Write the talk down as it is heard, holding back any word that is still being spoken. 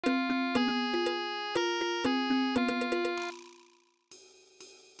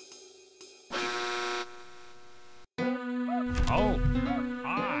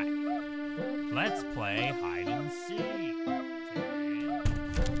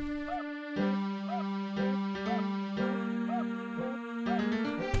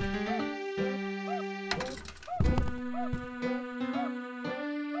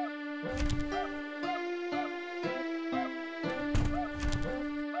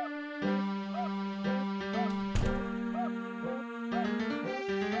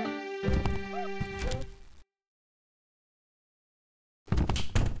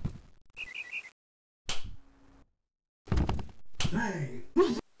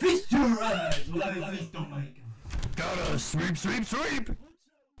Sweep, sweep, sweep!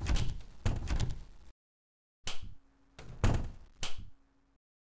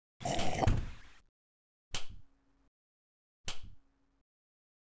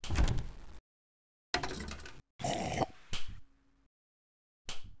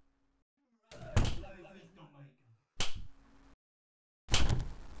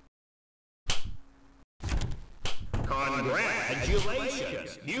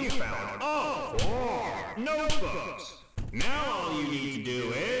 Congratulations! You found all 4 notebooks! Now all you need to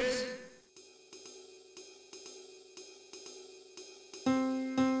do is...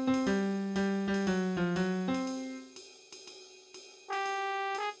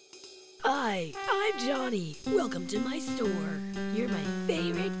 Hi, I'm Johnny. Welcome to my store. You're my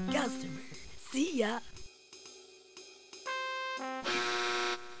favorite customer. See ya.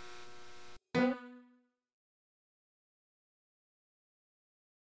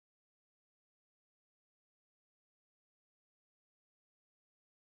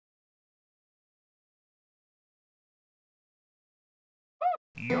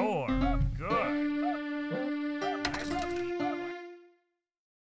 You're good.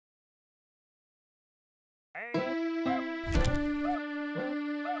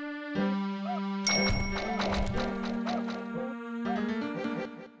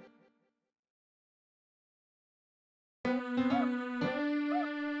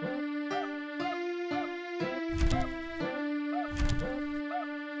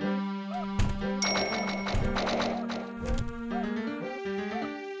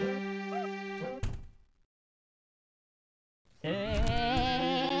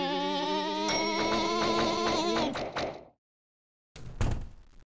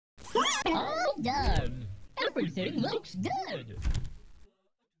 All done. Everything looks good.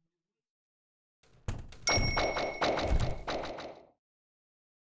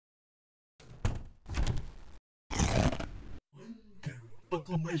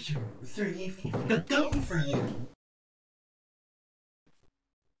 Buckle my shoes. 3, 4, go for you.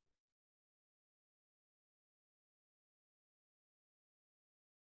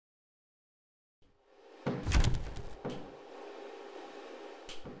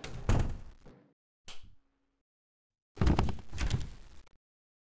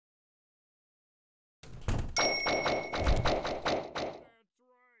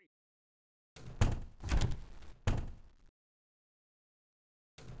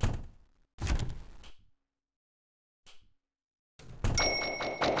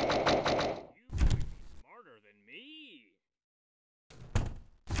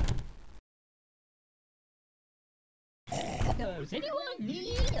 Does anyone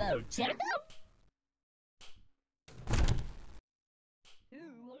need a checkup?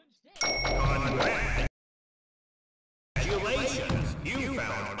 Congratulations! You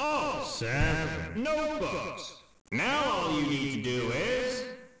found all 7 notebooks! Now all you need to do is...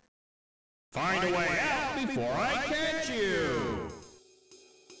 find a way out before I catch you!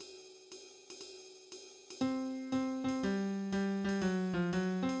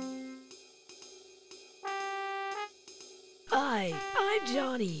 Hi, I'm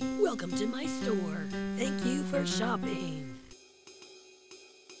Johnny. Welcome to my store. Thank you for shopping.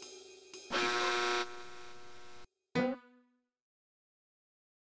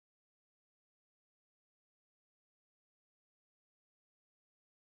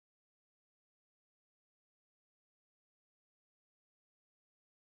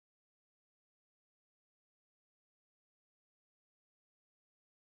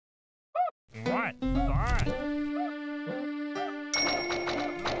 What fun!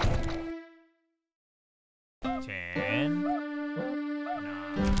 Ten.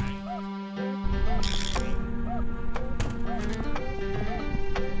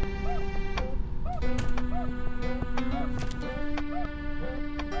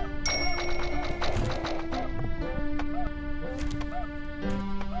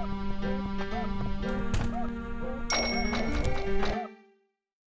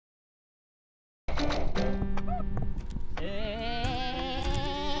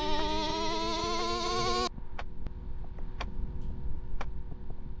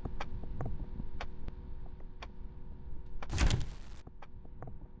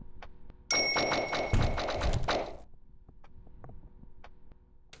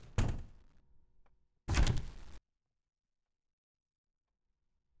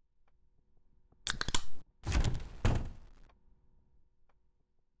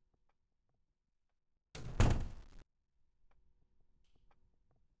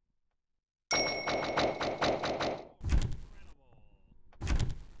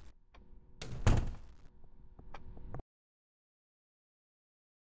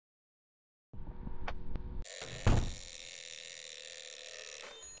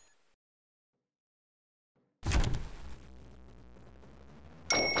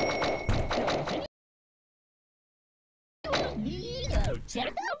 Check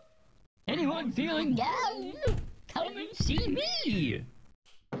out. Anyone feeling down? Come and see me.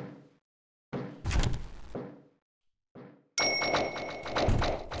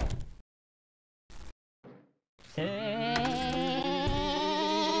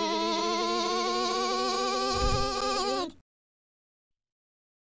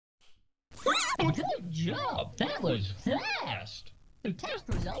 Good job! That was fast! The test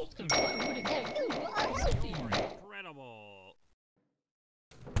results confirm that you are healthy! Incredible.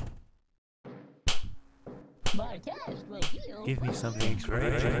 My test will heal. Give me something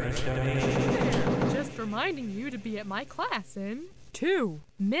extra. Just reminding you to be at my class in 2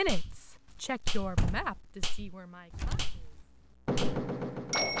 minutes. Check your map to see where my class is.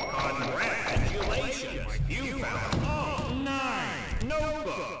 Congratulations! You found all 9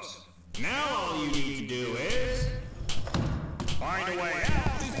 notebooks! Now all you need to do is find a way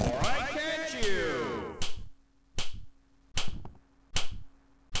out before I catch you!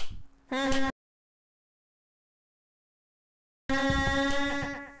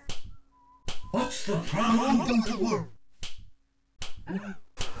 What's the problem?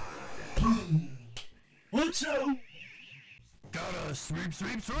 What's up? Gotta sweep,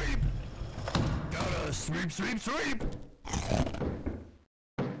 sweep, sweep. Gotta sweep, sweep, sweep.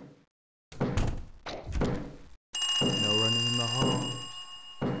 No running in the hall.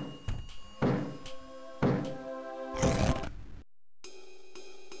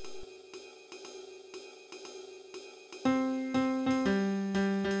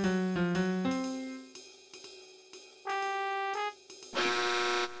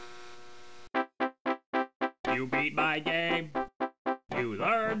 You beat my game. You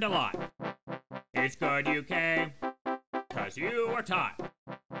learned a lot. It's good you came, 'cause you were taught.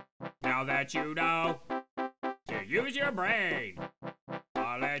 Now that you know to use your brain,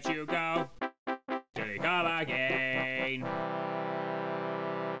 I'll let you go till you come again.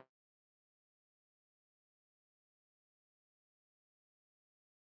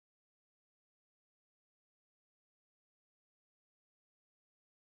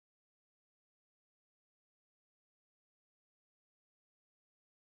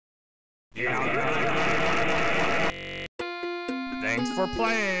 Thanks for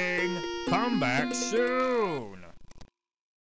playing. Come back soon.